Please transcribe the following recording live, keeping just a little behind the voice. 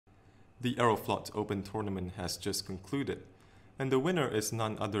The Aeroflot Open tournament has just concluded, and the winner is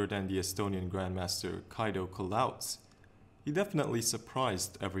none other than the Estonian Grandmaster Kaido Kulaots. He definitely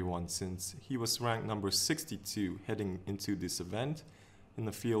surprised everyone since he was ranked number 62 heading into this event in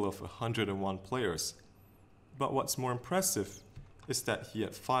a field of 101 players. But what's more impressive is that he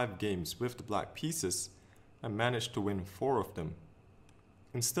had 5 games with the black pieces and managed to win 4 of them.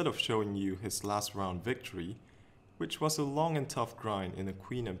 Instead of showing you his last round victory, which was a long and tough grind in a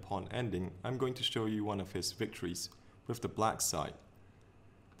queen and pawn ending, I'm going to show you one of his victories with the black side.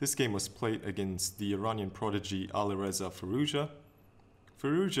 This game was played against the Iranian prodigy Alireza Firouzja.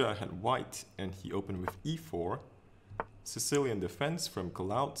 Firouzja had white and he opened with e4. Sicilian defense from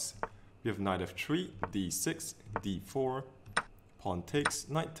Kulaots. We have knight f3, d6, d4, pawn takes,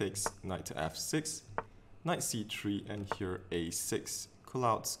 knight to f6, knight c3, and here a6.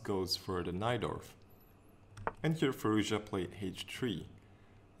 Kulaots goes for the Najdorf. And here Firouzja played h3.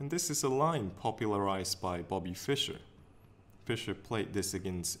 And this is a line popularized by Bobby Fischer. Fischer played this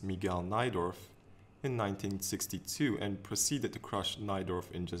against Miguel Najdorf in 1962 and proceeded to crush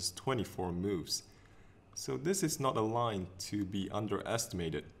Najdorf in just 24 moves. So this is not a line to be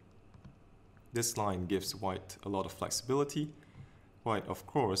underestimated. This line gives white a lot of flexibility. White, of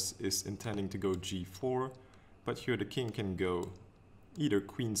course, is intending to go g4, but here the king can go either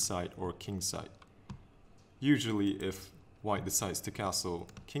queen side or king side. Usually, if white decides to castle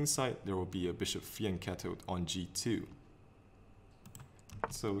king side, there will be a bishop fianchettoed on g2.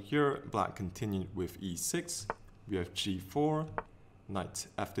 So here, black continued with e6. We have g4, knight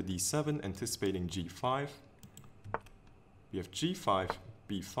after d7, anticipating g5. We have g5,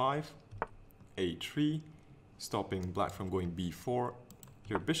 b5, a3, stopping black from going b4.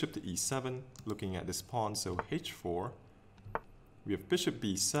 Here, bishop to e7, looking at this pawn, so h4. We have bishop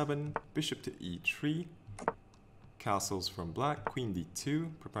b7, bishop to e3. Castles from black, queen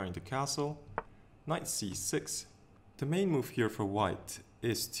d2, preparing to castle, knight c6. The main move here for white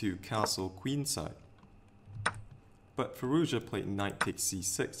is to castle queenside. But Firouzja played knight takes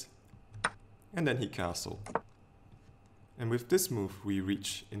c6, and then he castled. And with this move we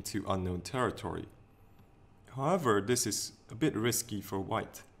reach into unknown territory. However, this is a bit risky for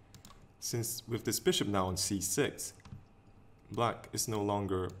white, since with this bishop now on c6, black is no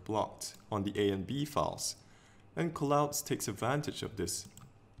longer blocked on the A and B files. And Kulaots takes advantage of this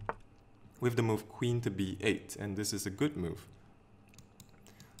with the move queen to b8, and this is a good move.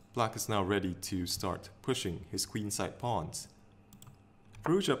 Black is now ready to start pushing his queenside pawns.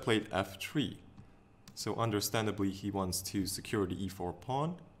 Firouzja played f3, so understandably he wants to secure the e4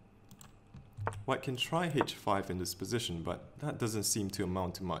 pawn. White can try h5 in this position, but that doesn't seem to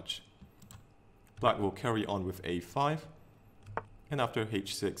amount to much. Black will carry on with a5, and after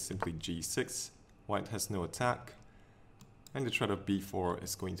h6 simply g6. White has no attack, and the threat of b4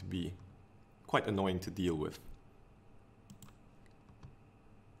 is going to be quite annoying to deal with.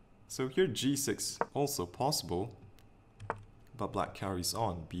 So here g6 also possible, but black carries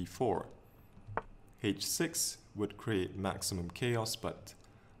on b4. h6 would create maximum chaos, but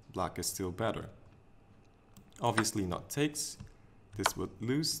black is still better. Obviously not takes. This would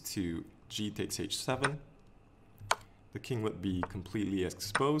lose to g takes h7. The king would be completely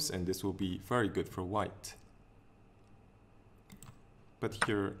exposed, and this will be very good for white. But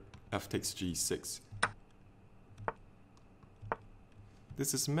here, f takes g6.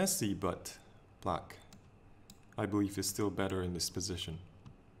 This is messy, but black, I believe, is still better in this position.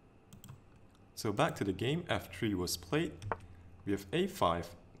 So back to the game, f3 was played. We have a5,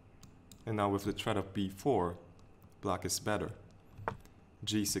 and now with the threat of b4, black is better.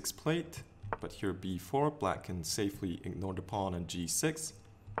 g6 played. But here b4, black can safely ignore the pawn on g6.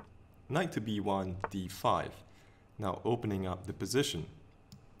 Knight to b1, d5. Now opening up the position.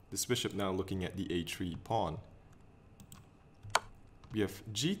 This bishop now looking at the a3 pawn. We have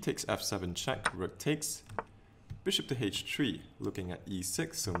g takes f7 check, rook takes. Bishop to h3, looking at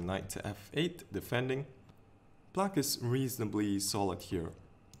e6, so knight to f8, defending. Black is reasonably solid here,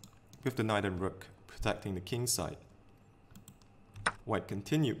 with the knight and rook protecting the king side. White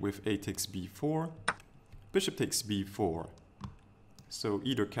continued with a takes b4, bishop takes b4. So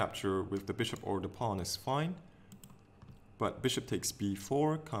either capture with the bishop or the pawn is fine, but bishop takes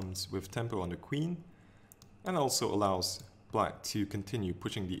b4 comes with tempo on the queen, and also allows black to continue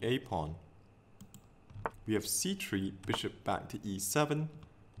pushing the a pawn. We have c3, bishop back to e7,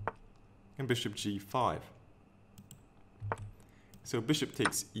 and bishop g5. So bishop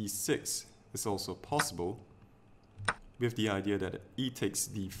takes e6 is also possible, with the idea that e takes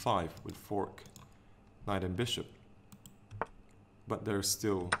d5 would fork knight and bishop. But there's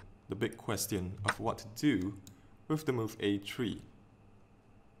still the big question of what to do with the move a3.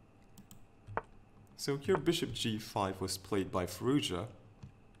 So here bishop g5 was played by firouzja,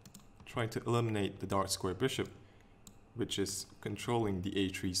 trying to eliminate the dark square bishop, which is controlling the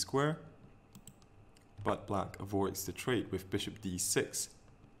a3 square, but black avoids the trade with bishop d6.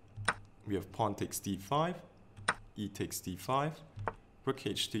 We have pawn takes d5, e takes d5, rook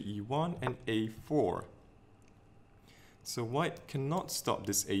h to e1, and a4. So white cannot stop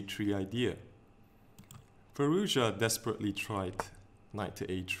this a3 idea. Firouzja desperately tried knight to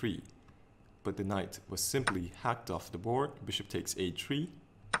a3, but the knight was simply hacked off the board. Bishop takes a3,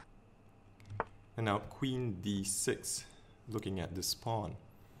 and now queen d6, looking at this pawn.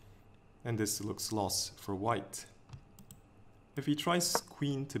 And this looks lost for white. If he tries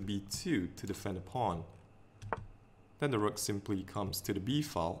queen to b2 to defend a pawn, then the rook simply comes to the b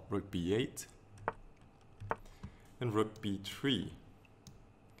file, rook b8, and rook b3.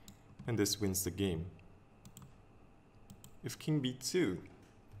 And this wins the game. If king b2,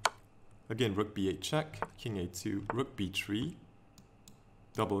 again rook b8 check, king a2, rook b3,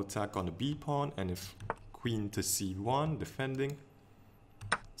 double attack on the b pawn, and if queen to c1 defending,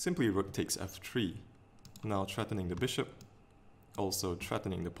 simply rook takes f3, now threatening the bishop, also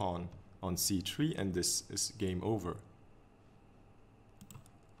threatening the pawn on c3, and this is game over.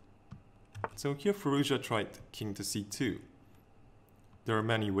 So here firouzja tried king to c2. There are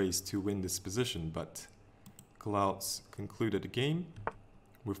many ways to win this position, but Kulaots concluded the game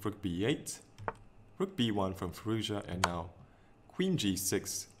with rook b8, rook b1 from firouzja, and now queen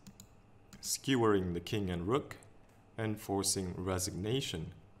g6, skewering the king and rook and forcing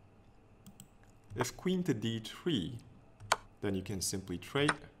resignation. If queen to d3, then you can simply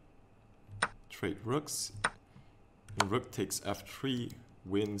trade rooks, and rook takes f3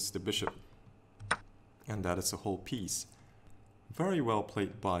 wins the bishop. And that is a whole piece. Very well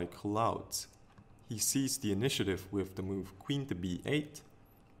played by Kulaots. He seized the initiative with the move queen to b8,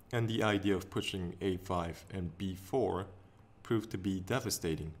 and the idea of pushing a5 and b4 proved to be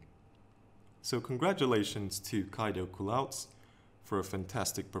devastating. So congratulations to Kaido Kulaots for a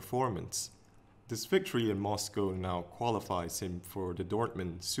fantastic performance. This victory in Moscow now qualifies him for the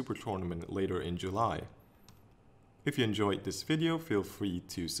Dortmund Super Tournament later in July. If you enjoyed this video, feel free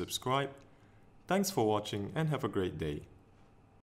to subscribe. Thanks for watching and have a great day.